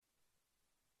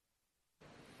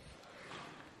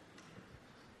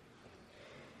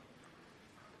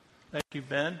Thank you,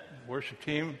 Ben. Worship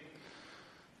team.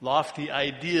 Lofty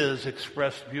ideas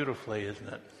expressed beautifully, isn't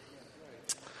it?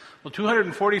 Well,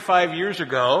 245 years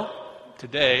ago,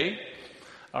 today,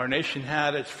 our nation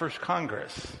had its first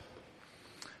Congress,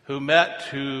 who met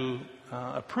to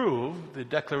approve the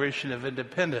Declaration of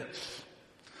Independence,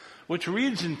 which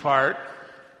reads in part,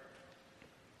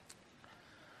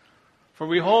 "For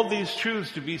we hold these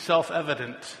truths to be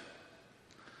self-evident,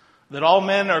 that all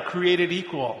men are created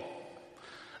equal,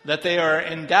 that they are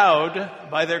endowed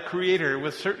by their Creator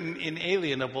with certain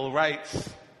inalienable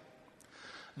rights,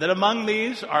 that among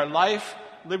these are life,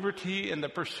 liberty, and the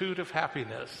pursuit of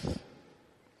happiness,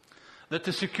 that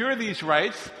to secure these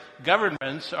rights,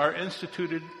 governments are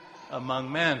instituted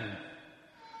among men,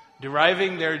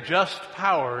 deriving their just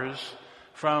powers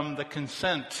from the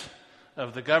consent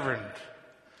of the governed."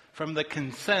 From the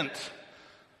consent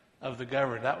of the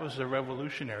governed. That was the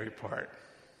revolutionary part.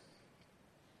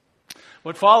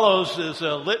 What follows is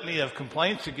a litany of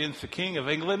complaints against the King of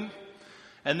England,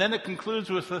 and then it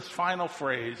concludes with this final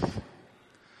phrase,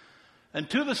 "And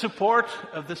to the support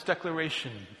of this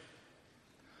declaration,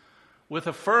 with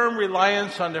a firm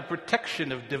reliance on the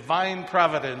protection of divine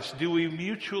providence, do we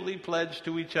mutually pledge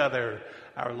to each other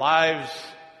our lives,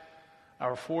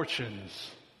 our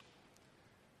fortunes,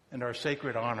 and our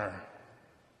sacred honor."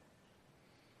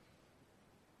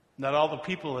 Not all the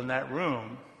people in that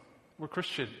room were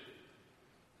Christian.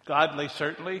 Godly,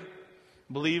 certainly,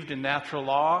 believed in natural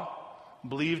law,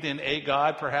 believed in a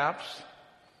God, perhaps,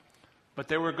 but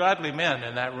there were godly men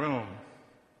in that room,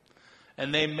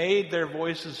 and they made their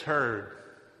voices heard,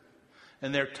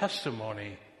 and their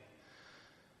testimony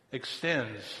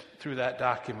extends through that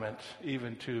document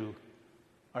even to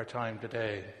our time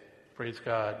today. Praise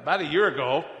God. About a year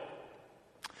ago,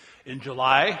 in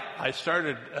July, I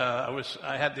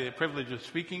had the privilege of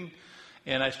speaking,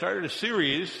 and I started a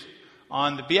series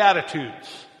on the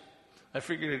Beatitudes. I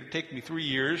figured it would take me 3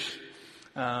 years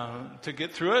to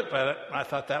get through it, but I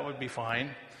thought that would be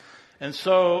fine. And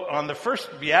so on the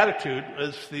first Beatitude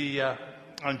was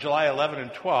on July 11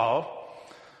 and 12,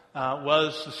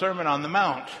 was the Sermon on the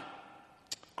Mount.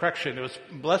 Correction, it was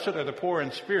 "Blessed are the poor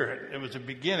in spirit." It was the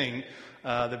beginning.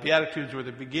 The Beatitudes were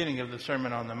the beginning of the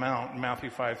Sermon on the Mount, Matthew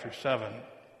 5 through 7.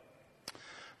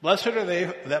 "Blessed are they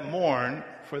that mourn,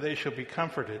 for they shall be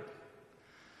comforted."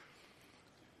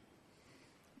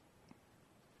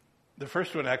 The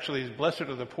first one actually is "Blessed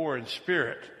are the poor in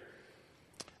spirit."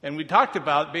 And we talked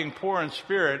about being poor in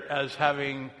spirit as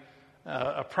having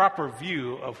a proper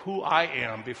view of who I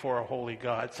am before a holy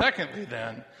God. Secondly,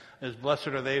 then, is "Blessed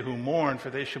are they who mourn, for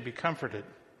they shall be comforted."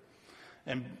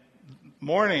 And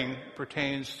mourning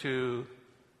pertains to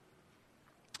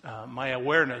my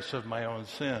awareness of my own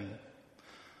sin.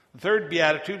 The third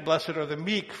Beatitude, "Blessed are the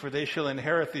meek, for they shall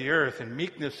inherit the earth." And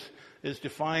meekness is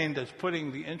defined as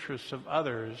putting the interests of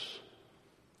others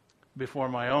before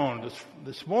my own.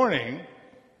 This morning,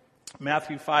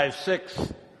 Matthew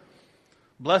 5:6,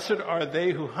 "Blessed are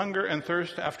they who hunger and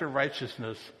thirst after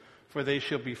righteousness, for they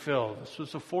shall be filled." This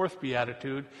was the fourth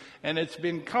Beatitude, and it's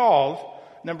been called,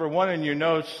 number one in your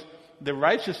notes, the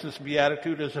righteousness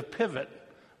Beatitude is a pivot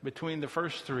between the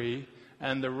first three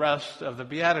and the rest of the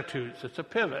Beatitudes. It's a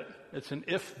pivot. It's an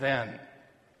if-then.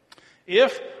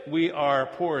 If we are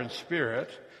poor in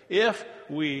spirit, if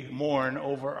we mourn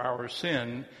over our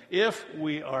sin, if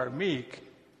we are meek,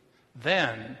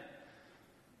 then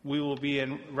we will be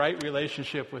in right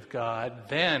relationship with God,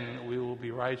 then we will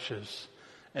be righteous,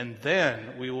 and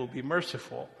then we will be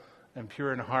merciful and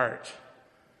pure in heart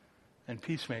and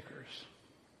peacemakers.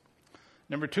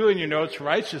 Number two in your notes,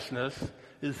 righteousness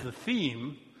is the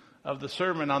theme of the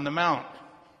Sermon on the Mount.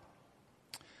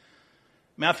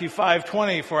 Matthew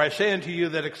 5:20, "For I say unto you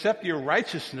that except your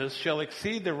righteousness shall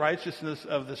exceed the righteousness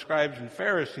of the scribes and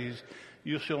Pharisees,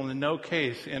 you shall in no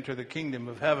case enter the kingdom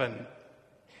of heaven."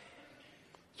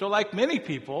 So like many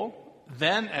people,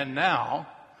 then and now,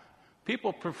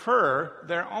 people prefer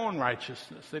their own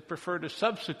righteousness. They prefer to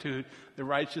substitute the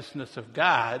righteousness of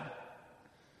God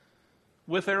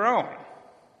with their own.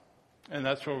 And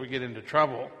that's where we get into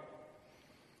trouble.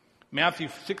 Matthew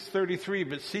 6:33,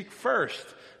 "But seek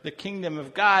first the kingdom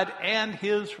of God and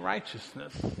his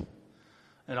righteousness.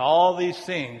 And all these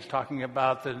things," talking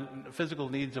about the physical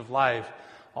needs of life,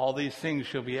 "all these things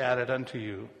shall be added unto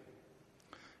you."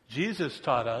 Jesus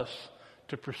taught us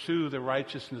to pursue the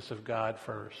righteousness of God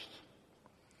first.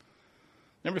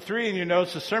 Number three in your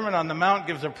notes, the Sermon on the Mount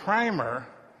gives a primer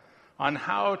on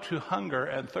how to hunger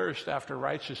and thirst after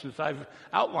righteousness. I've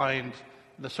outlined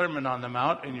the Sermon on the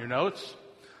Mount in your notes,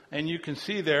 and you can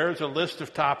see there's a list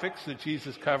of topics that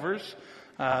Jesus covers.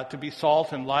 to be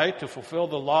salt and light, to fulfill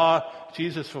the law.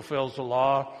 Jesus fulfills the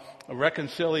law. A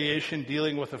reconciliation,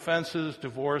 dealing with offenses,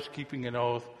 divorce, keeping an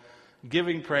oath,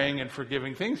 giving, praying, and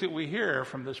forgiving. Things that we hear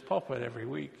from this pulpit every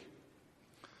week.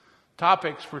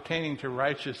 Topics pertaining to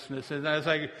righteousness. And as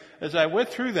I went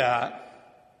through that,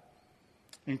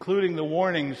 including the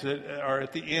warnings that are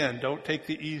at the end, don't take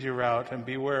the easy route and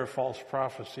beware of false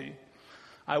prophecy,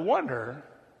 I wonder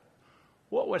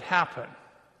what would happen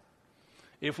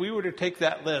if we were to take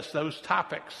that list, those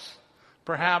topics,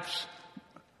 perhaps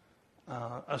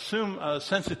assume a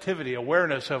sensitivity,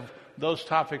 awareness of those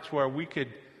topics where we could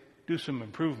do some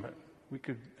improvement, we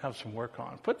could have some work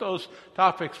on. Put those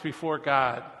topics before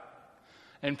God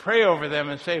and pray over them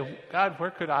and say, God, where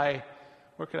could I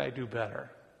do better?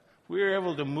 We are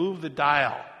able to move the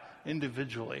dial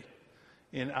individually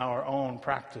in our own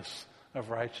practice of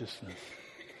righteousness.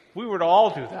 If we were to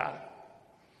all do that,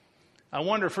 I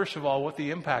wonder, first of all, what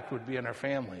the impact would be on our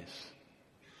families.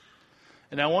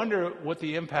 And I wonder what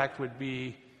the impact would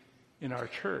be in our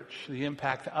church, the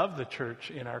impact of the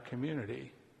church in our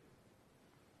community.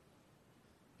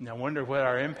 And I wonder what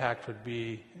our impact would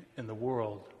be in the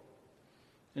world.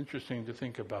 Interesting to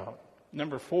think about.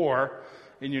 Number 4,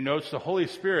 in your notes, the Holy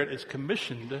Spirit is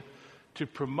commissioned to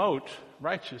promote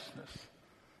righteousness.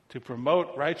 To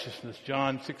promote righteousness.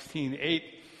 John 16:8.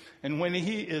 And when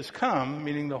he is come,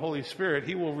 meaning the Holy Spirit,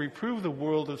 he will reprove the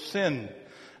world of sin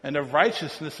and of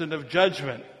righteousness and of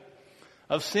judgment.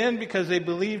 Of sin because they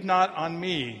believe not on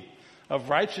me. Of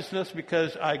righteousness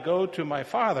because I go to my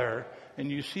Father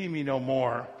and you see me no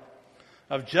more.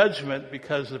 Of judgment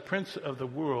because the prince of the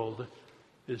world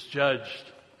is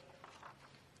judged.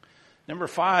 Number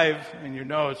 5 in your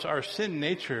notes, our sin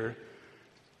nature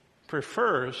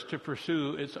prefers to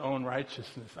pursue its own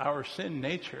righteousness. Our sin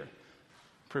nature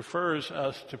prefers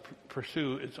us to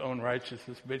pursue its own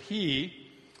righteousness. But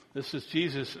this is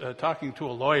Jesus talking to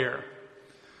a lawyer,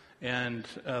 and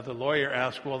the lawyer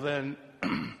asked, well then,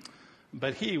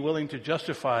 but he, willing to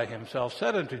justify himself,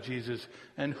 said unto Jesus,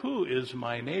 and who is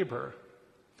my neighbor?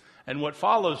 And what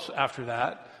follows after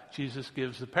that, Jesus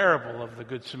gives the parable of the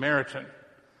Good Samaritan.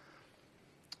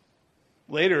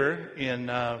 Later in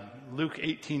Luke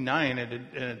 18:9,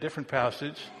 in a different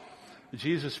passage,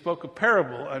 Jesus spoke a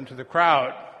parable unto the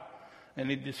crowd, and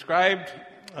he described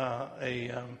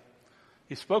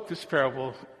he spoke this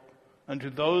parable unto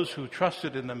those who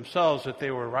trusted in themselves that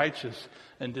they were righteous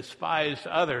and despised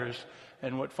others.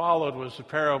 And what followed was the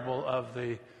parable of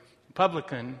the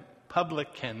publican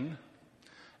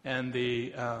and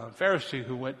the Pharisee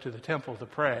who went to the temple to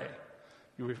pray.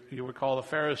 You recall the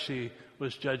Pharisee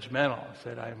was judgmental. He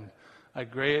said, I'm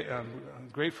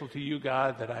grateful to you,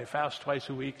 God, that I fast twice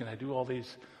a week and I do all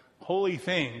these holy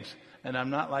things, and I'm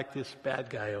not like this bad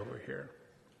guy over here.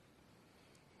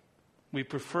 We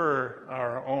prefer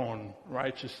our own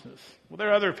righteousness. Well, there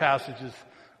are other passages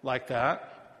like that.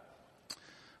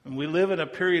 And we live in a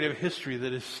period of history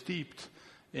that is steeped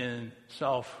in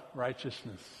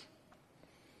self-righteousness.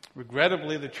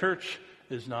 Regrettably, the church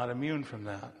is not immune from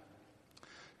that.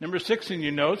 Number 6 in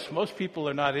your notes, most people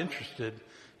are not interested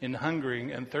in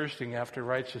hungering and thirsting after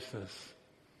righteousness.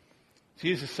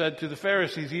 Jesus said to the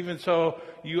Pharisees, even so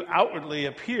you outwardly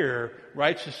appear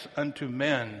righteous unto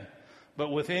men,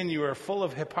 but within you are full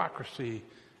of hypocrisy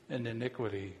and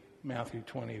iniquity. Matthew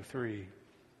 23.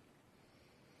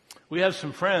 We have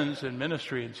some friends in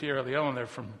ministry in Sierra Leone. They're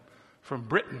from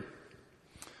Britain.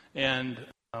 And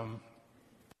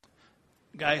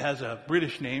guy has a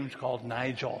British name. It's called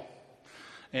Nigel.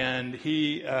 And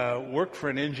he worked for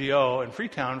an NGO in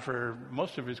Freetown for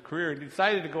most of his career. He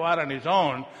decided to go out on his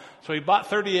own, so he bought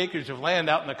 30 acres of land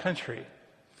out in the country.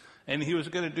 And he was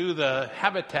going to do the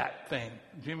habitat thing,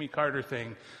 Jimmy Carter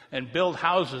thing, and build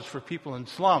houses for people in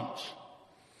slums.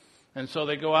 And so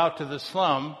they go out to the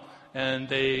slum, and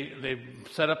they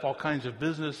set up all kinds of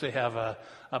business. They have a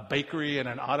bakery and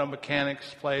an auto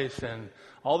mechanics place and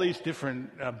all these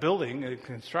different building and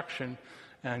construction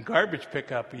and garbage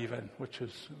pickup even, which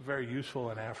is very useful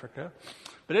in Africa.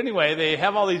 But anyway, they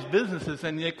have all these businesses,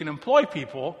 and they can employ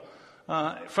people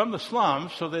from the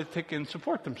slums so that they can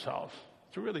support themselves.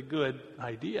 It's a really good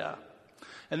idea.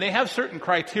 And they have certain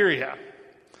criteria.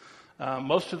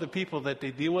 Most of the people that they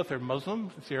deal with are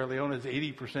Muslim. Sierra Leone is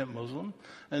 80% Muslim.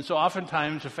 And so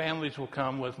oftentimes the families will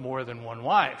come with more than one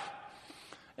wife.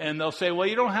 And they'll say, well,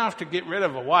 you don't have to get rid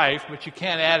of a wife, but you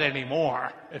can't add any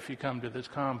more if you come to this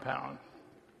compound.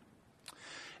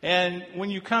 And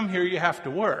when you come here, you have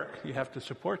to work. You have to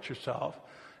support yourself.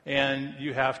 And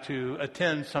you have to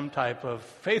attend some type of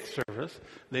faith service.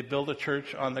 They build a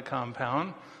church on the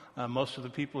compound. Most of the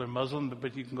people are Muslim,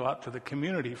 but you can go out to the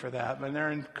community for that. And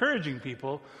they're encouraging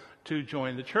people to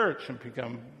join the church and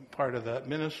become part of that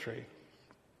ministry.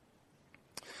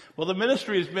 Well, the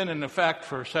ministry has been in effect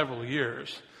for several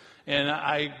years, and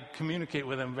I communicate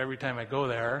with them every time I go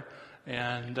there,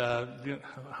 and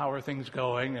how are things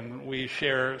going, and we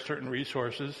share certain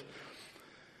resources.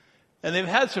 And they've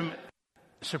had some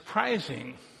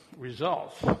surprising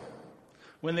results.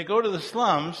 When they go to the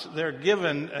slums, they're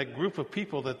given a group of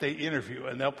people that they interview,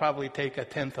 and they'll probably take a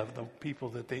tenth of the people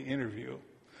that they interview.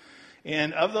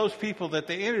 And of those people that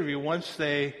they interview, once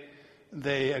they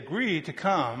agree to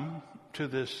come to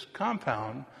this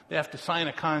compound, they have to sign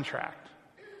a contract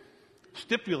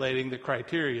stipulating the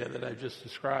criteria that I just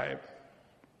described.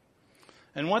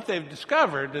 And what they've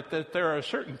discovered that there are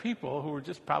certain people who are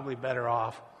just probably better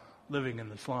off living in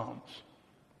the slums.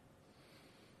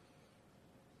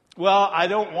 Well, I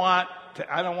don't want to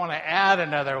add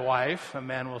another wife, a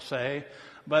man will say,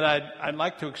 but I'd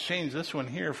like to exchange this one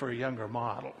here for a younger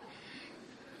model.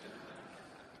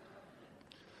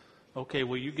 Okay,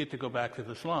 well, you get to go back to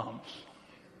the slums.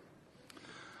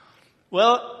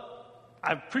 Well,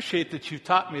 I appreciate that you've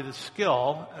taught me the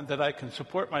skill and that I can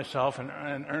support myself and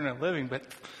earn a living, but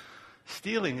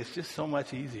stealing is just so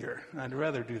much easier. I'd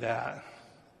rather do that.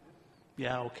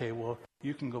 Yeah, okay, well,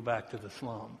 you can go back to the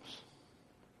slums.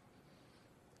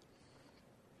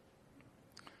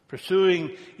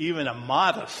 Pursuing even a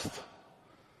modest,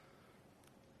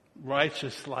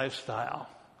 righteous lifestyle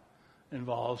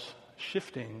involves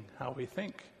shifting how we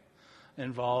think,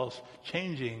 involves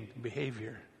changing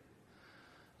behavior.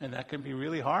 And that can be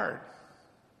really hard.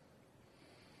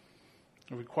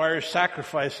 It requires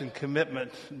sacrifice and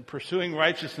commitment. And pursuing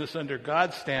righteousness under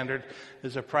God's standard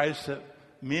is a price that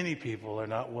many people are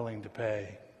not willing to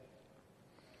pay.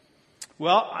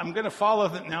 Well, I'm going to follow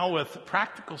that now with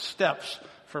practical steps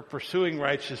for pursuing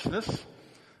righteousness.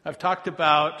 I've talked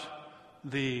about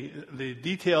the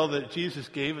detail that Jesus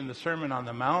gave in the Sermon on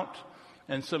the Mount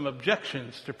and some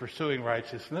objections to pursuing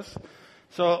righteousness.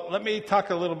 So let me talk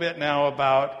a little bit now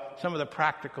about some of the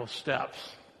practical steps.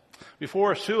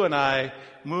 Before Sue and I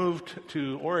moved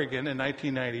to Oregon in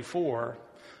 1994,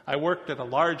 I worked at a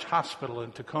large hospital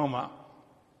in Tacoma.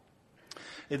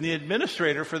 And the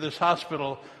administrator for this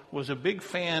hospital was a big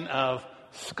fan of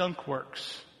skunk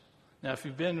works. Now, if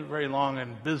you've been very long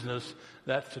in business,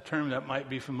 that's a term that might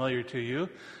be familiar to you.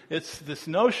 It's this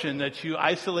notion that you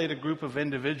isolate a group of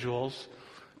individuals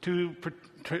to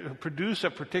produce a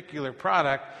particular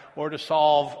product or to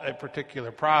solve a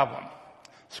particular problem.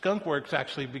 Skunk Works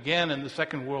actually began in the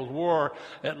Second World War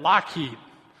at Lockheed,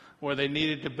 where they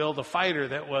needed to build a fighter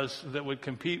that would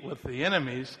compete with the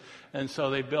enemies, and so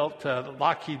they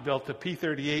Lockheed built the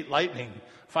P-38 Lightning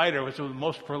fighter, which was the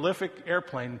most prolific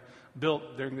airplane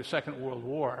built during the Second World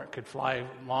War. It could fly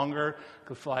longer,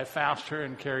 could fly faster,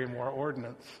 and carry more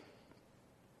ordnance.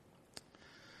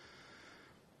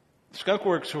 Skunk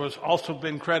Works has also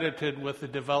been credited with the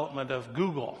development of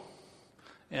Google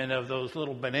and of those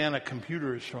little banana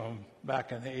computers from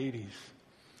back in the 80s,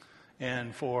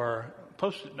 and for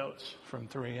Post-it notes from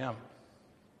 3M.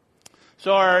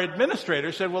 So our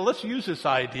administrator said, well, let's use this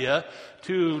idea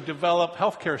to develop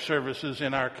healthcare services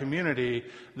in our community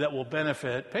that will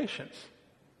benefit patients.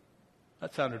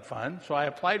 That sounded fun. So I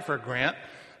applied for a grant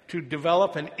to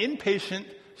develop an inpatient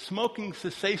smoking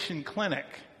cessation clinic.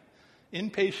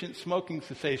 Inpatient smoking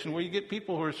cessation, where you get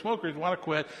people who are smokers, want to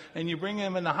quit, and you bring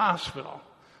them in the hospital.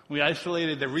 We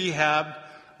isolated the rehab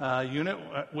unit,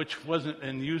 which wasn't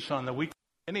in use on the weekend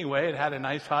anyway. It had a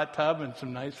nice hot tub and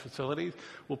some nice facilities.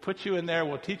 We'll put you in there,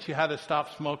 we'll teach you how to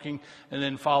stop smoking, and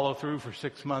then follow through for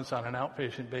 6 months on an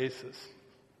outpatient basis.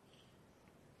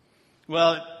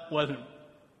 Well, it wasn't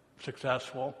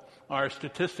successful. Our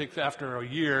statistics after a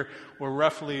year were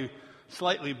roughly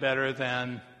slightly better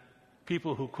than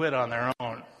people who quit on their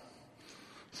own.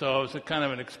 So it was a kind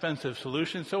of an expensive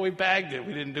solution, so we bagged it.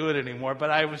 We didn't do it anymore, but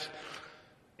I was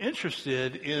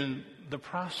interested in the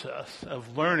process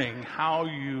of learning how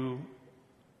you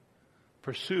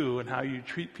pursue and how you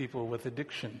treat people with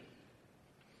addiction.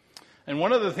 And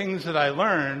one of the things that I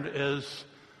learned is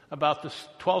about this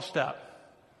 12-step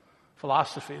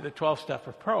philosophy, the 12-step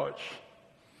approach.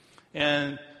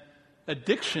 And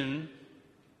addiction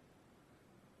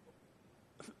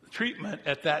treatment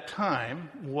at that time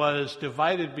was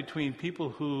divided between people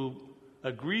who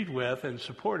agreed with and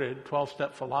supported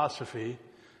 12-step philosophy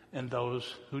and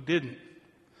those who didn't.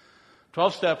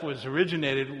 12-step was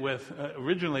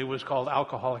originally was called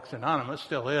Alcoholics Anonymous,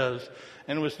 still is,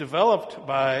 and was developed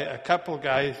by a couple of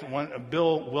guys,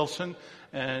 Bill Wilson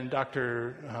and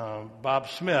Dr. Bob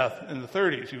Smith in the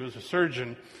 30s. He was a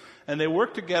surgeon, And they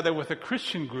worked together with a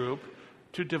Christian group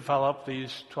to develop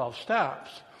these 12 steps.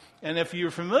 And if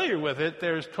you're familiar with it,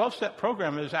 there's 12-step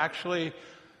program is actually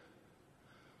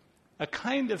a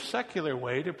kind of secular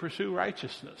way to pursue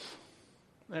righteousness.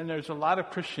 And there's a lot of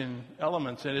Christian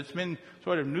elements, and it's been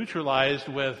sort of neutralized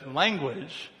with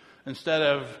language. Instead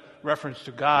of reference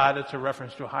to God, it's a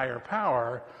reference to a higher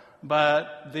power.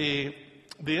 But the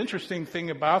interesting thing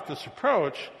about this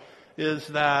approach is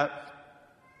that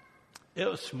it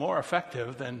was more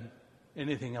effective than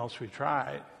anything else we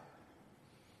tried.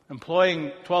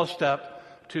 Employing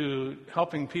 12-step to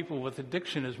helping people with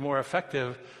addiction is more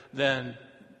effective than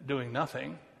doing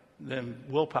nothing, than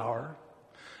willpower.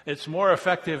 It's more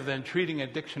effective than treating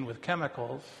addiction with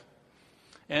chemicals.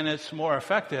 And it's more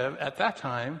effective at that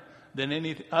time than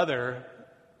any other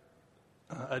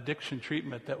addiction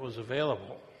treatment that was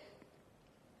available.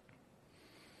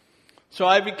 So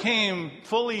I became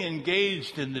fully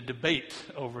engaged in the debate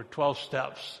over 12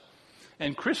 steps.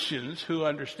 And Christians who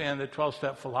understand the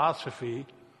 12-step philosophy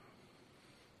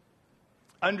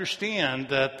understand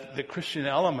that the Christian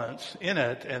elements in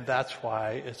it, and that's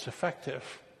why it's effective.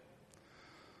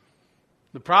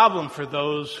 The problem for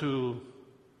those who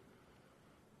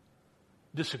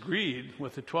disagreed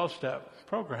with the 12-step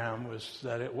program was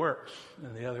that it works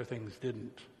and the other things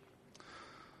didn't.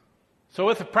 So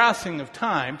with the passing of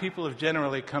time, people have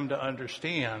generally come to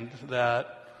understand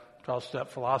that 12-step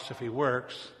philosophy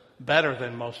works better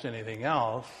than most anything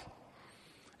else.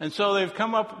 And so they've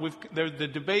come up with, the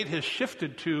debate has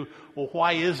shifted to, well,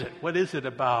 why is it? What is it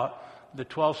about the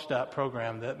 12-step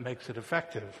program that makes it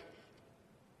effective?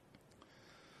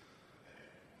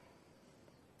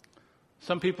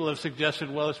 Some people have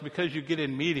suggested, well, it's because you get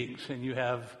in meetings and you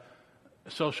have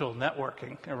social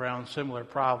networking around similar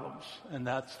problems, and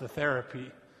that's the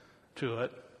therapy to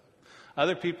it.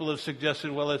 Other people have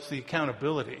suggested, well, it's the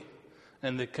accountability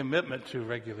and the commitment to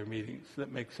regular meetings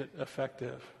that makes it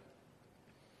effective.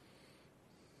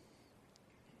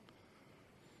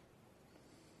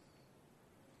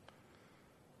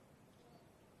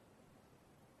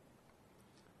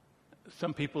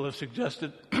 Some people have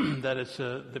suggested that it's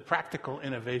the practical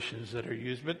innovations that are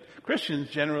used, but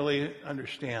Christians generally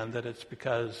understand that it's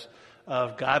because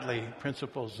of godly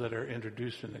principles that are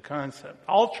introduced in the concept.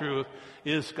 All truth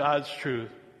is God's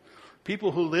truth.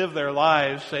 People who live their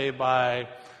lives, say, by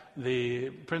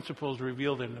the principles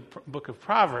revealed in the book of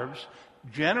Proverbs,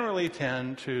 generally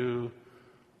tend to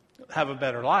have a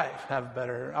better life, have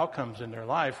better outcomes in their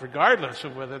life, regardless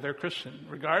of whether they're Christian,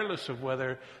 regardless of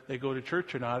whether they go to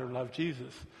church or not or love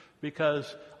Jesus,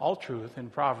 because all truth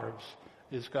in Proverbs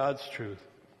is God's truth.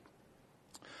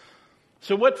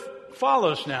 So what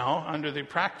follows now under the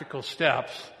practical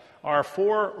steps are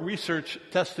 4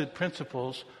 research-tested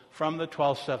principles from the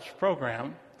 12 Steps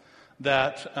program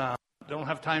that don't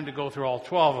have time to go through all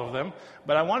 12 of them,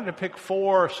 but I wanted to pick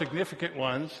 4 significant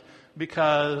ones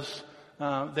because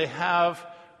they have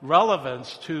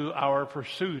relevance to our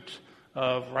pursuit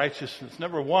of righteousness.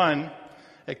 Number 1,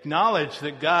 acknowledge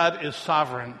that God is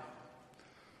sovereign.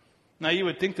 Now, you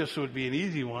would think this would be an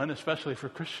easy one, especially for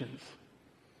Christians.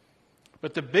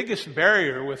 But the biggest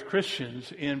barrier with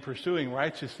Christians in pursuing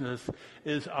righteousness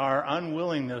is our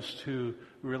unwillingness to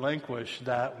relinquish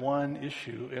that one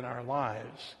issue in our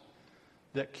lives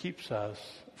that keeps us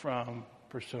from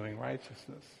pursuing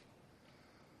righteousness.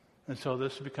 And so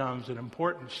this becomes an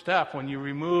important step. When you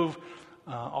remove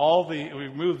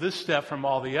this step from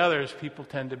all the others, people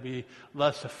tend to be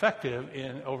less effective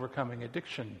in overcoming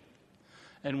addiction.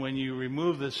 And when you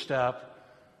remove this step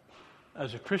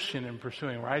as a Christian in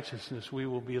pursuing righteousness, we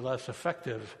will be less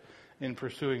effective in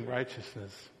pursuing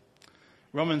righteousness.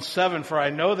 Romans 7, for I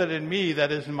know that in me,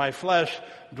 that is in my flesh,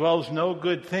 dwells no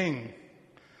good thing.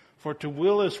 For to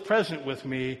will is present with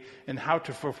me, and how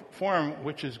to perform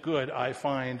which is good I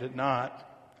find it not.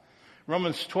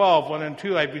 Romans 12, 1 and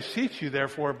 2, I beseech you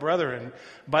therefore, brethren,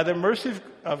 by the mercy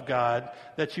of God,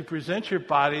 that you present your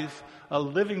bodies a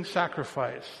living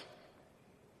sacrifice,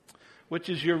 which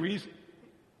is your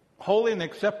holy and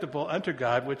acceptable unto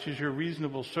God, which is your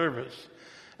reasonable service.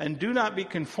 And do not be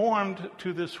conformed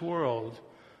to this world,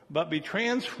 but be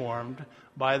transformed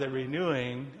by the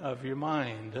renewing of your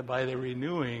mind. By the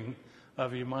renewing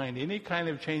of your mind. Any kind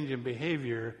of change in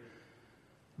behavior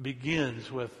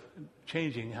begins with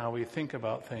changing how we think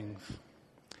about things.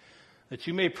 That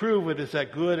you may prove what is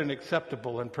that good and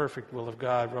acceptable and perfect will of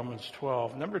God, Romans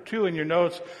 12. Number 2 in your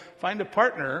notes, find a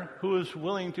partner who is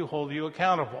willing to hold you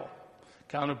accountable.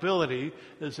 Accountability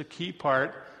is a key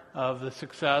part of the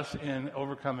success in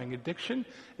overcoming addiction.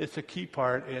 It's a key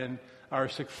part in our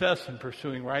success in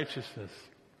pursuing righteousness.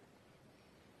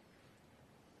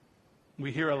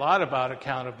 We hear a lot about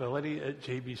accountability at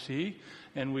JBC,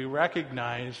 and we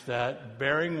recognize that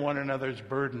bearing one another's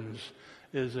burdens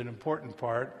is an important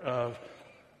part of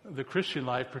the Christian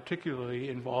life, particularly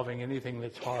involving anything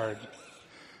that's hard.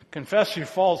 Confess your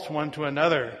faults one to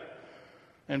another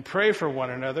and pray for one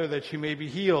another that you may be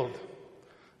healed.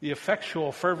 The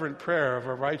effectual, fervent prayer of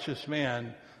a righteous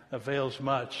man avails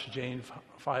much, James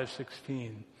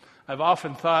 5:16. I've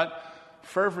often thought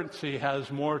fervency has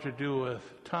more to do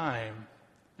with time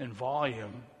and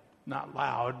volume, not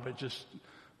loud, but just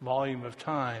volume of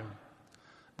time,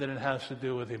 than it has to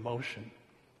do with emotion.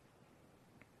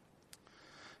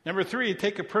 Number 3,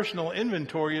 take a personal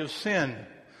inventory of sin.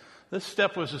 This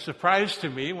step was a surprise to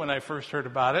me when I first heard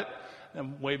about it,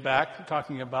 and way back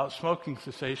talking about smoking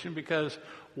cessation, because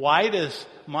why does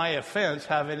my offense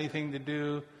have anything to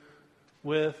do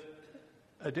with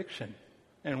addiction?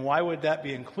 And why would that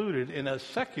be included in a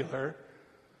secular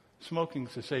smoking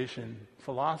cessation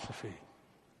philosophy?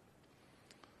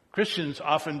 Christians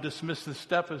often dismiss this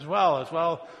step as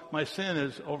well, my sin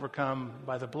is overcome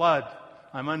by the blood.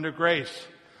 I'm under grace.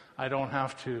 I don't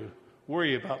have to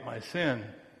worry about my sin.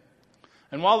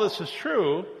 And while this is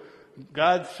true,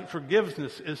 God's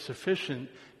forgiveness is sufficient.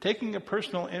 Taking a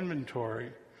personal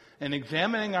inventory and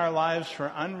examining our lives for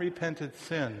unrepented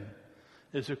sin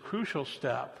is a crucial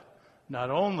step,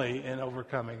 not only in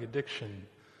overcoming addiction,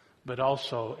 but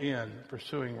also in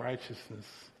pursuing righteousness.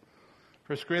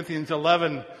 1 Corinthians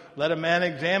 11, let a man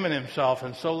examine himself,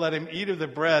 and so let him eat of the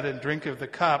bread and drink of the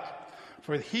cup.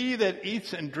 For he that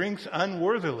eats and drinks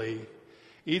unworthily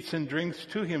eats and drinks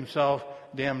to himself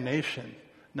damnation,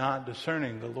 not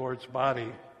discerning the Lord's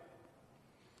body.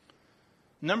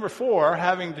 Number 4,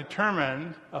 having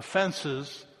determined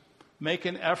offenses, make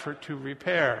an effort to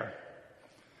repair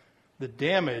the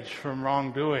damage from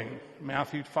wrongdoing.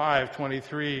 Matthew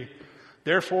 5:23.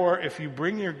 Therefore, if you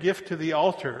bring your gift to the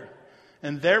altar,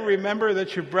 and there remember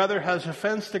that your brother has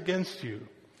offensed against you,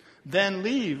 then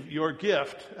leave your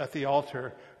gift at the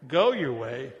altar, go your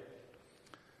way,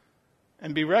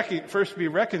 and first be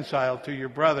reconciled to your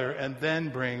brother, and then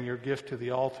bring your gift to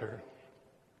the altar.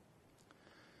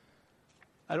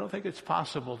 I don't think it's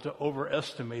possible to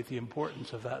overestimate the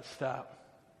importance of that step.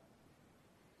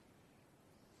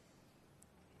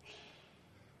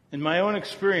 In my own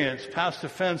experience, past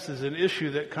offense is an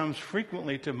issue that comes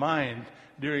frequently to mind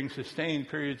during sustained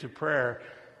periods of prayer,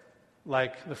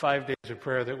 like the 5 days of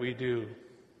prayer that we do.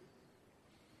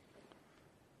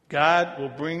 God will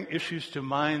bring issues to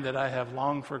mind that I have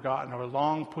long forgotten or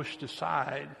long pushed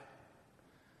aside.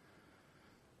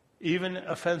 Even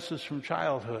offenses from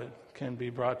childhood can be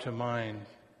brought to mind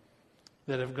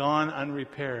that have gone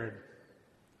unrepaired.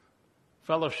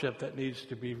 Fellowship that needs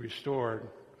to be restored.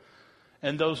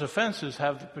 And those offenses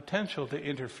have the potential to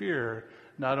interfere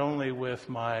not only with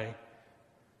my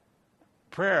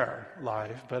prayer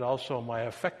life, but also my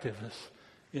effectiveness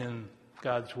in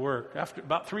God's work.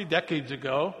 About 3 decades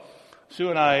ago,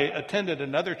 Sue and I attended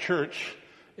another church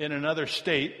in another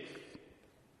state,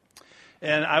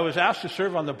 and I was asked to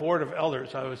serve on the board of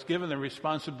elders. I was given the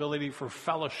responsibility for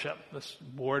fellowship. This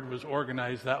board was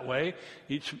organized that way.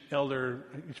 Each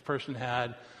person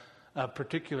had a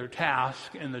particular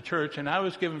task in the church, and I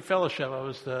was given fellowship. I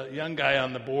was the young guy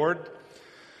on the board.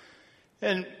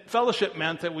 And fellowship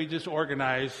meant that we just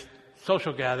organized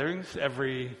social gatherings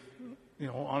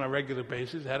on a regular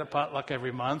basis, had a potluck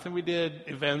every month, and we did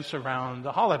events around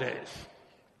the holidays.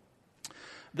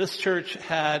 This church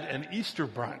had an Easter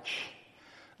brunch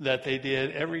that they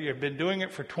did every year. Been doing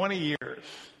it for 20 years.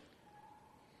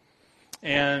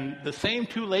 And the same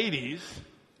 2 ladies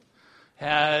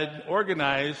had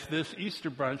organized this Easter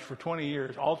brunch for 20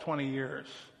 years, all 20 years.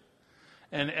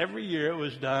 And every year it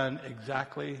was done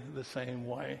exactly the same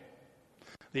way.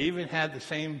 They even had the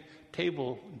same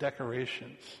table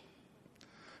decorations.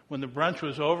 When the brunch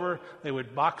was over, they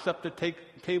would box up the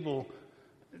table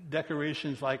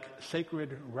decorations like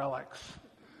sacred relics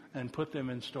and put them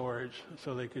in storage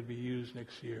so they could be used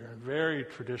next year. Very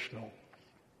traditional.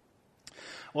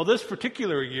 Well, this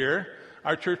particular year,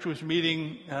 our church was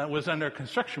under a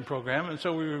construction program, and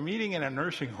so we were meeting in a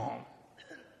nursing home.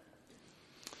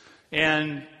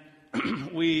 And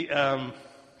the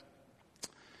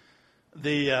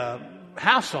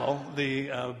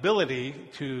ability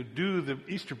to do the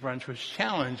Easter brunch was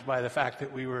challenged by the fact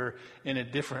that we were in a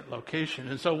different location.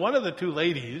 And so one of the 2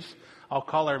 ladies, I'll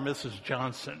call her Mrs.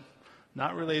 Johnson,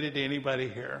 not related to anybody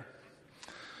here,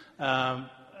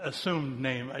 assumed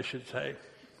name, I should say.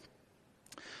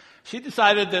 She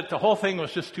decided that the whole thing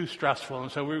was just too stressful,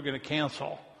 and so we were going to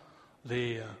cancel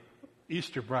the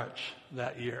Easter brunch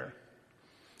that year.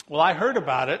 Well, I heard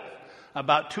about it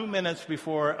about 2 minutes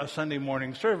before a Sunday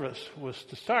morning service was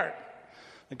to start.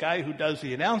 The guy who does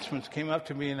the announcements came up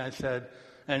to me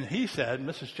and he said,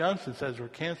 Mrs. Johnson says we're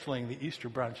canceling the Easter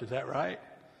brunch. Is that right?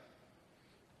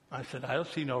 I said, I don't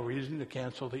see no reason to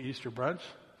cancel the Easter brunch.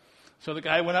 So the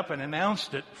guy went up and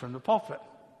announced it from the pulpit.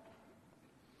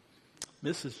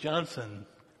 Mrs. Johnson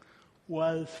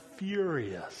was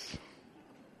furious.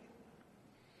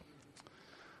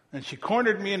 And she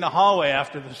cornered me in the hallway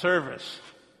after the service.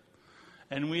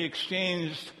 And we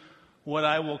exchanged what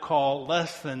I will call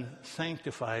less than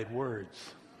sanctified words.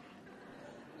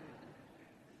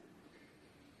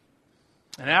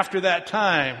 And after that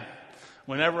time,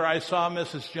 whenever I saw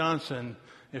Mrs. Johnson,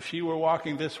 if she were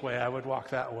walking this way, I would walk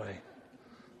that way,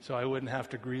 so I wouldn't have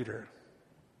to greet her.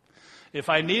 If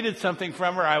I needed something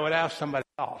from her, I would ask somebody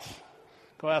else.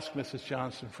 Go ask Mrs.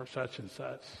 Johnson for such and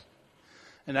such.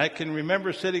 And I can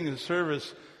remember sitting in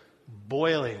service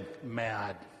boiling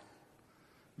mad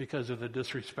because of the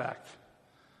disrespect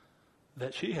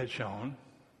that she had shown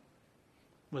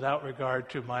without regard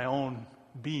to my own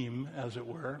beam, as it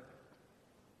were.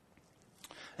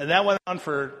 And that went on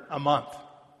for a month.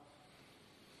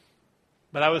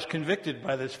 But I was convicted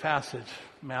by this passage,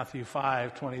 Matthew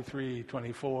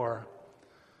 5:23-24.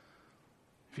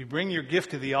 If you bring your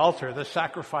gift to the altar, the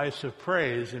sacrifice of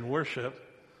praise and worship,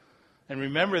 and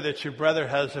remember that your brother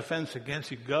has offense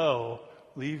against you, go,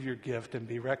 leave your gift and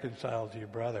be reconciled to your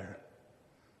brother.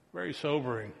 Very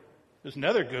sobering. There's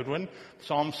another good one.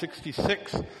 Psalm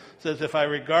 66 says, if I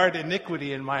regard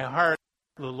iniquity in my heart,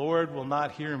 the Lord will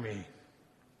not hear me.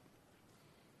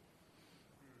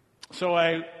 So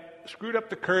I screwed up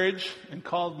the courage and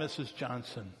called Mrs.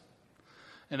 Johnson.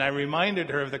 And I reminded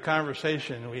her of the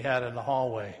conversation we had in the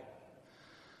hallway.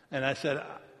 And I said,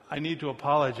 I need to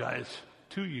apologize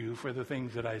to you for the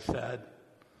things that I said.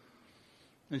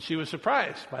 And she was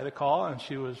surprised by the call, and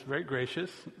she was very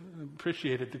gracious,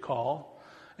 appreciated the call.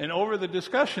 And over the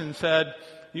discussion said,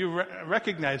 you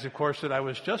recognize, of course, that I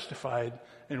was justified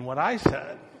in what I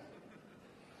said.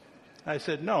 I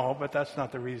said, no, but that's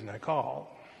not the reason I called.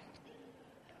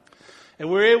 And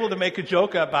we were able to make a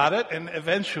joke about it, and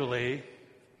eventually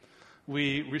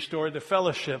we restored the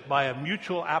fellowship by a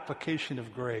mutual application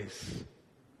of grace.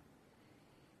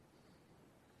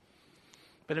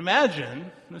 But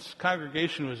imagine, this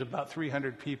congregation was about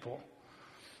 300 people.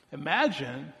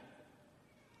 Imagine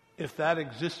if that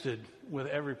existed with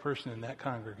every person in that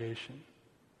congregation.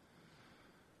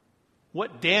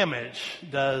 What damage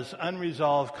does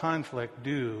unresolved conflict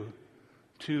do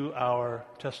to our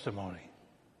testimony?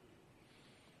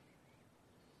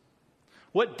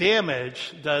 What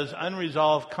damage does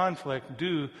unresolved conflict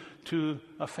do to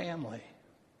a family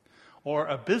or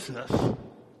a business?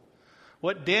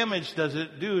 What damage does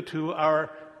it do to our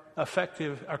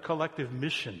collective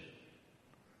mission?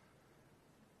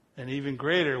 And even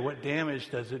greater, what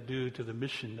damage does it do to the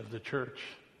mission of the church?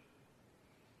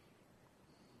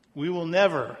 We will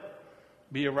never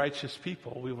be a righteous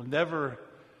people. We will never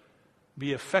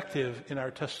be effective in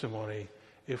our testimony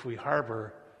if we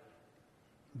harbor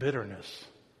bitterness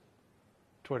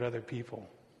toward other people.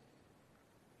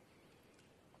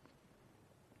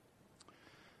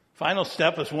 Final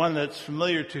step is one that's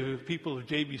familiar to people of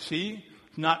JBC,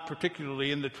 not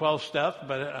particularly in the 12 steps,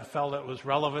 but I felt it was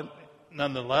relevant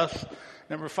nonetheless.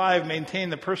 Number 5, maintain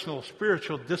the personal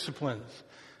spiritual disciplines,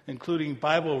 including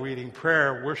Bible reading,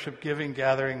 prayer, worship, giving,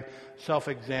 gathering,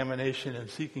 self-examination, and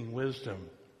seeking wisdom.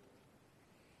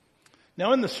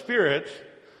 Now, in the spirit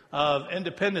of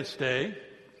Independence Day,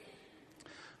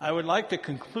 I would like to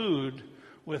conclude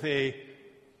with a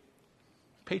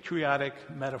patriotic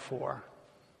metaphor.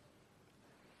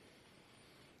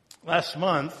 Last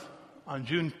month, on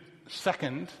June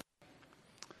 2nd,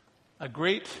 a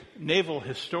great naval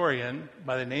historian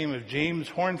by the name of James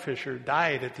Hornfisher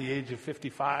died at the age of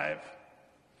 55.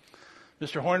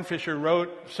 Mr. Hornfisher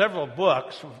wrote several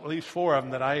books, at least 4 of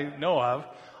them that I know of,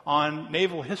 on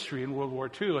naval history in World War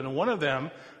II, and one of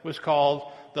them was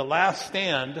called The Last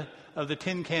Stand of the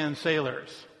Tin Can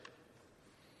Sailors.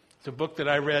 It's a book that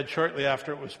I read shortly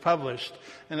after it was published,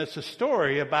 and it's a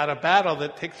story about a battle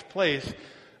that takes place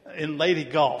in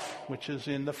Leyte Gulf, which is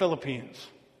in the Philippines.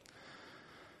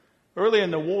 Early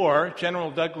in the war,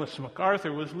 General Douglas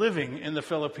MacArthur was living in the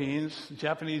Philippines. The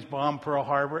Japanese bombed Pearl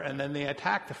Harbor, and then they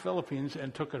attacked the Philippines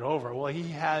and took it over. Well, he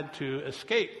had to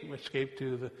escape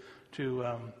to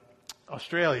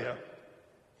Australia.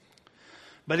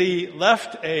 But he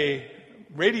left a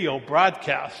radio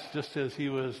broadcast just as he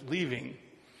was leaving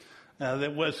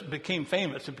that became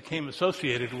famous. It became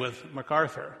associated with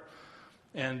MacArthur.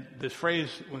 And this phrase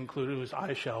included was,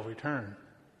 "I shall return."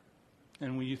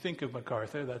 And when you think of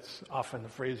MacArthur, that's often the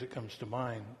phrase that comes to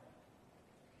mind.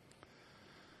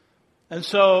 And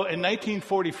so in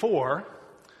 1944,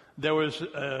 there was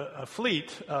a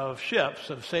fleet of ships,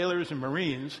 of sailors and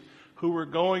Marines, who were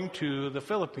going to the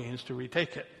Philippines to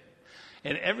retake it.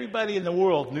 And everybody in the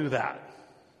world knew that.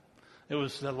 It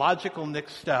was the logical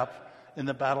next step in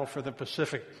the battle for the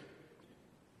Pacific.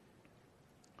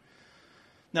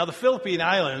 Now, the Philippine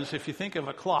Islands, if you think of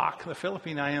a clock, the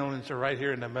Philippine Islands are right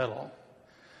here in the middle.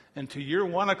 And to your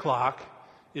 1 o'clock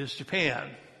is Japan.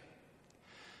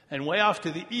 And way off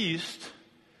to the east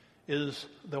is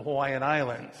the Hawaiian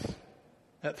Islands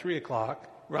at 3 o'clock,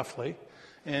 roughly.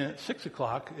 And at 6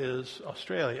 o'clock is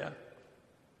Australia.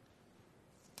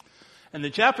 And the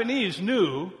Japanese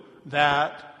knew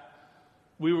that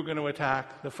we were going to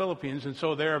attack the Philippines, and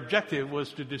so their objective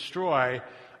was to destroy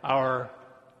our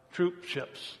troop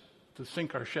ships, to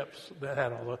sink our ships that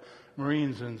had all the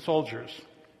Marines and soldiers.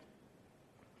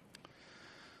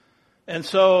 And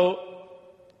so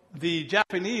the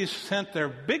Japanese sent their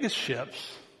biggest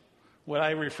ships, what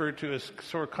I refer to as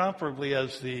sort of comparably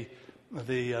as the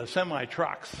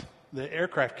semi-trucks, the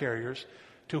aircraft carriers,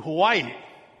 to Hawaii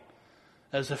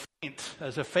as a feint,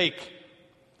 as a fake.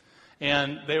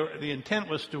 And the intent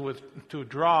was to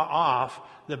draw off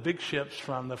the big ships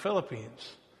from the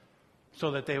Philippines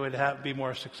so that they would be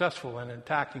more successful in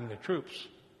attacking the troops.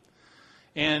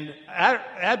 And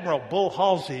Admiral Bull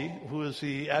Halsey, who was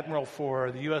the admiral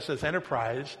for the USS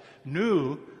Enterprise,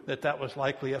 knew that that was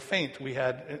likely a feint. We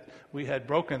had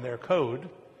broken their code.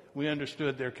 We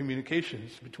understood their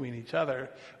communications between each other.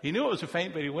 He knew it was a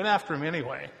feint, but he went after him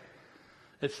anyway.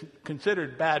 It's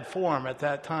considered bad form at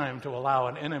that time to allow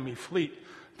an enemy fleet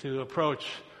to approach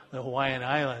the Hawaiian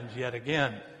Islands yet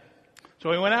again.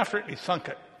 So he went after it and he sunk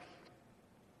it.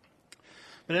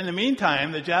 But in the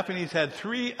meantime, the Japanese had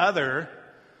 3 other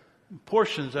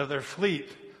portions of their fleet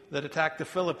that attacked the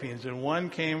Philippines, and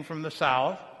one came from the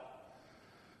south,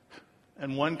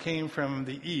 and one came from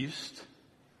the east,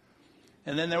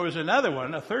 and then there was another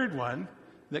one, a third one,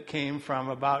 that came from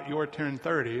about your turn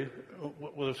 30,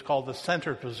 what was called the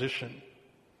center position.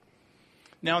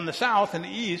 Now in the south and the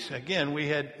east, again,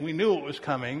 we knew it was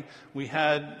coming. We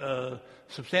had a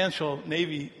substantial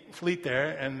Navy fleet there,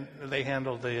 and they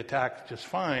handled the attack just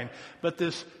fine. But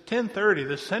this 1030,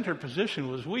 this center position,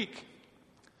 was weak.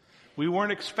 We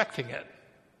weren't expecting it.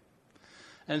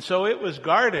 And so it was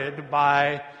guarded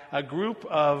by a group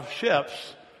of ships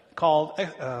called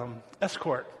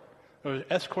escort. There were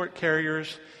escort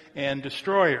carriers and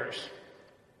destroyers.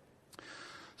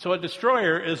 So a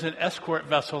destroyer is an escort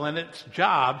vessel, and its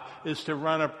job is to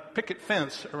run a picket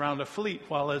fence around a fleet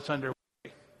while it's underway.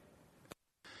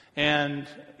 And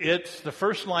it's the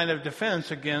first line of defense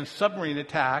against submarine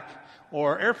attack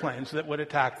or airplanes that would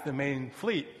attack the main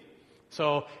fleet.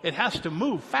 So it has to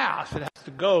move fast. It has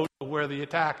to go to where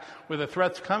the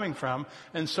threat's coming from.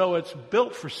 And so it's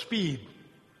built for speed.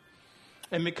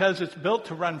 And because it's built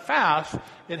to run fast,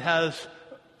 it has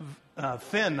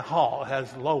thin hull, it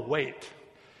has low weight.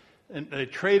 And they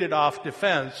traded off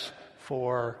defense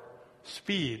for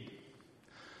speed.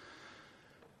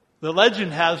 The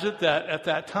legend has it that at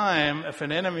that time, if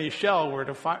an enemy shell were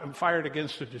to fired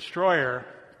against a destroyer,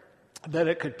 that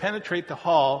it could penetrate the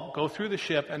hull, go through the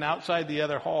ship, and outside the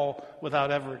other hull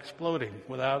without ever exploding,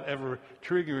 without ever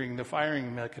triggering the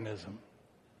firing mechanism.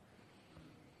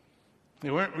 They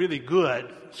weren't really good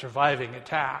at surviving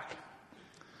attack.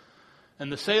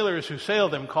 And the sailors who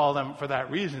sailed them call them, for that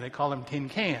reason, they call them tin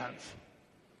cans.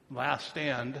 Last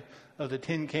stand of the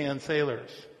tin can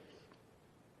sailors.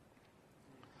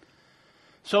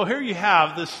 So here you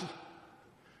have this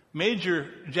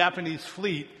major Japanese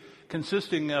fleet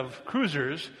consisting of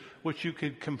cruisers, which you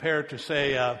could compare to,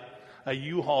 say, a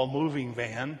U-Haul moving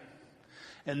van.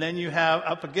 And then you have,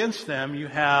 up against them, you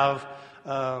have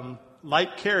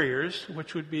light carriers,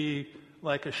 which would be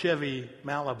like a Chevy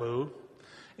Malibu,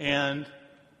 and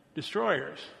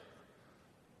destroyers.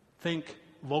 Think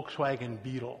Volkswagen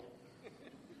Beetle.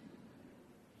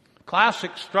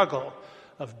 Classic struggle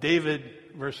of David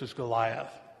versus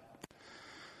Goliath.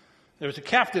 There was a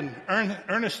captain,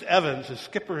 Ernest Evans, a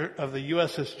skipper of the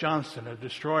USS Johnston, a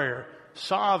destroyer,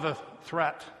 saw the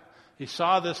threat. He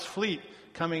saw this fleet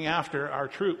coming after our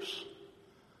troops,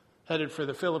 headed for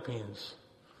the Philippines.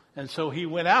 And so he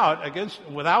went out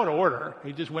without order.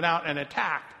 He just went out and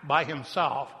attacked by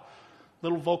himself,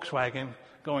 little Volkswagen,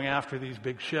 going after these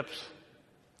big ships.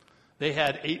 They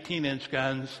had 18-inch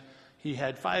guns. He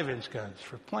had 5-inch guns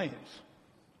for planes.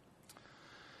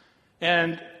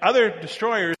 And other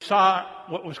destroyers saw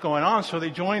what was going on, so they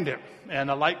joined him.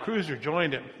 And a light cruiser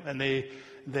joined him. And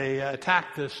they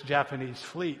attacked this Japanese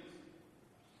fleet.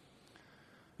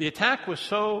 The attack was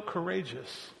so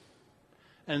courageous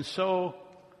and so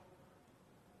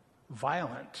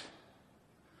violent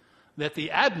that the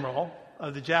admiral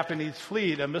of the Japanese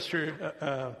fleet,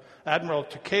 Mr. Admiral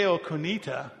Takeo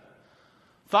Kunita,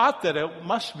 thought that it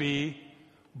must be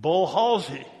Bull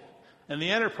Halsey and the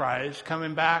Enterprise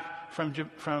coming back from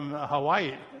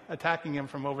Hawaii, attacking him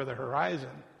from over the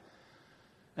horizon.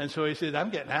 And so he said,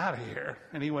 I'm getting out of here.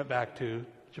 And he went back to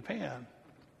Japan.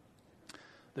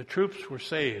 The troops were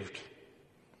saved.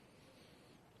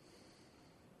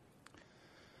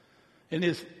 In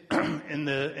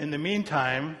the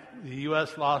meantime, the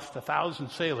U.S. lost 1,000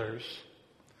 sailors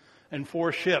and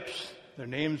 4 ships. Their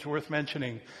names worth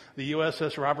mentioning: the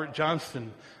USS Robert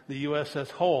Johnston, the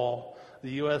USS Hull,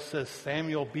 the USS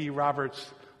Samuel B.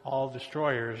 Roberts, all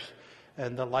destroyers,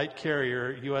 and the light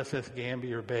carrier USS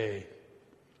Gambier Bay.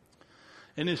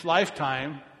 In his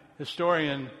lifetime,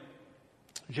 historian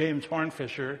James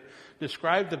Hornfisher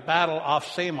described the battle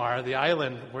off Samar, the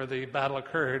island where the battle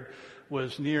occurred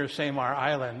was near Samar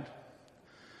Island.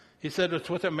 He said it's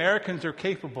what Americans are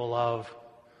capable of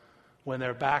when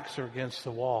their backs are against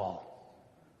the wall.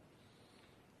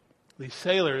 These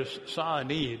sailors saw a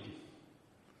need,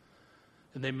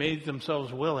 and they made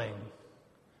themselves willing,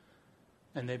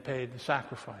 and they paid the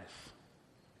sacrifice.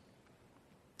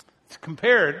 It's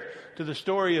compared to the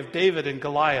story of David and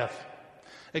Goliath,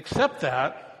 except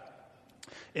that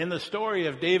in the story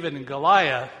of David and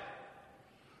Goliath,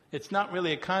 it's not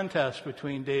really a contest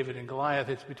between David and Goliath.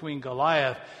 It's between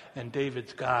Goliath and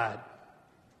David's God.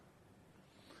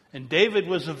 And David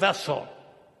was a vessel,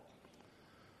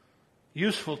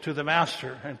 useful to the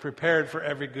master and prepared for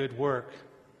every good work.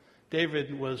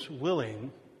 David was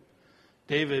willing.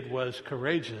 David was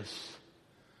courageous.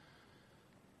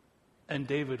 And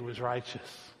David was righteous.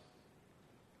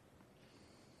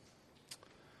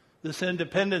 This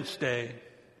Independence Day,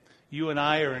 you and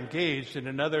I are engaged in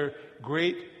another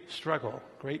great struggle,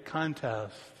 great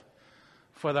contest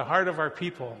for the heart of our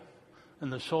people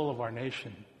and the soul of our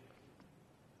nation.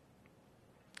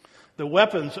 The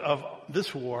weapons of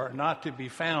this war are not to be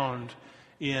found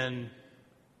in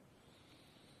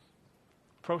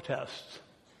protests,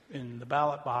 in the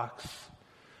ballot box,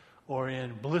 or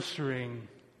in blistering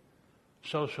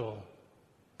social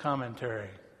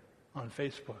commentary on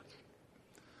Facebook.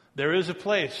 There is a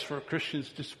place for Christians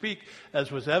to speak, as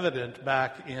was evident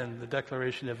back in the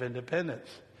Declaration of Independence.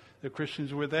 The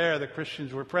Christians were there, the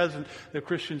Christians were present, the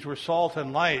Christians were salt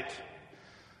and light.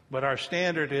 But our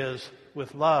standard is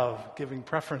with love, giving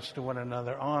preference to one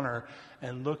another, honor,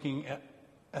 and looking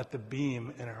at the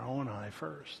beam in our own eye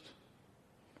first.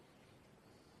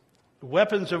 The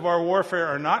weapons of our warfare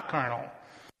are not carnal,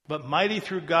 but mighty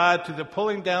through God to the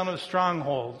pulling down of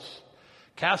strongholds,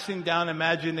 casting down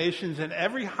imaginations and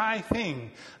every high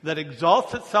thing that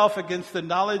exalts itself against the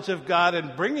knowledge of God,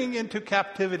 and bringing into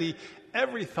captivity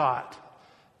every thought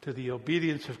to the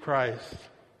obedience of Christ.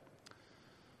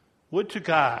 Would to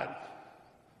God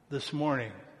this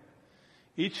morning,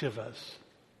 each of us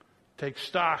take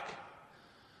stock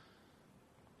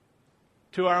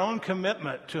to our own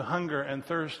commitment to hunger and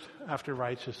thirst after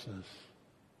righteousness,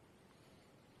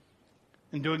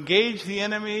 and to engage the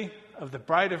enemy of the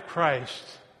bride of Christ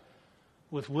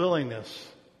with willingness,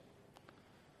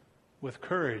 with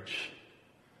courage,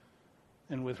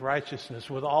 and with righteousness,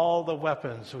 with all the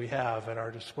weapons we have at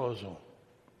our disposal,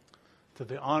 to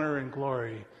the honor and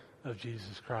glory of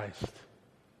Jesus Christ.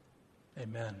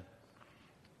 Amen.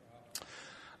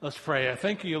 Let's pray. I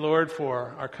thank you, Lord,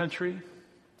 for our country.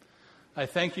 I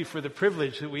thank you for the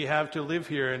privilege that we have to live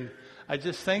here, and I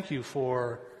just thank you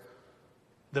for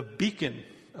the beacon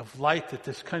of light that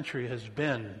this country has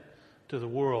been to the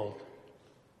world.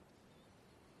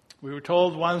 We were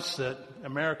told once that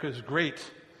America is great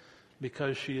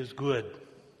because she is good.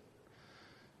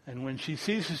 And when she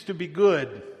ceases to be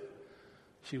good,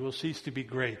 she will cease to be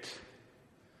great.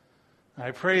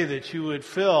 I pray that you would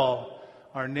fill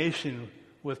our nation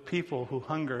with people who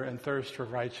hunger and thirst for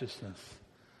righteousness.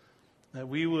 That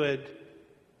we would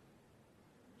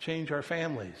change our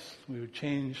families, we would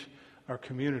change our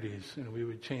communities, and we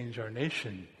would change our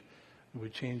nation, we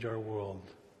would change our world.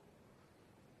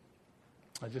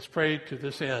 I just pray to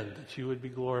this end that you would be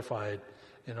glorified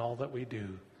in all that we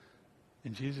do.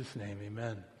 In Jesus' name,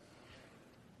 amen.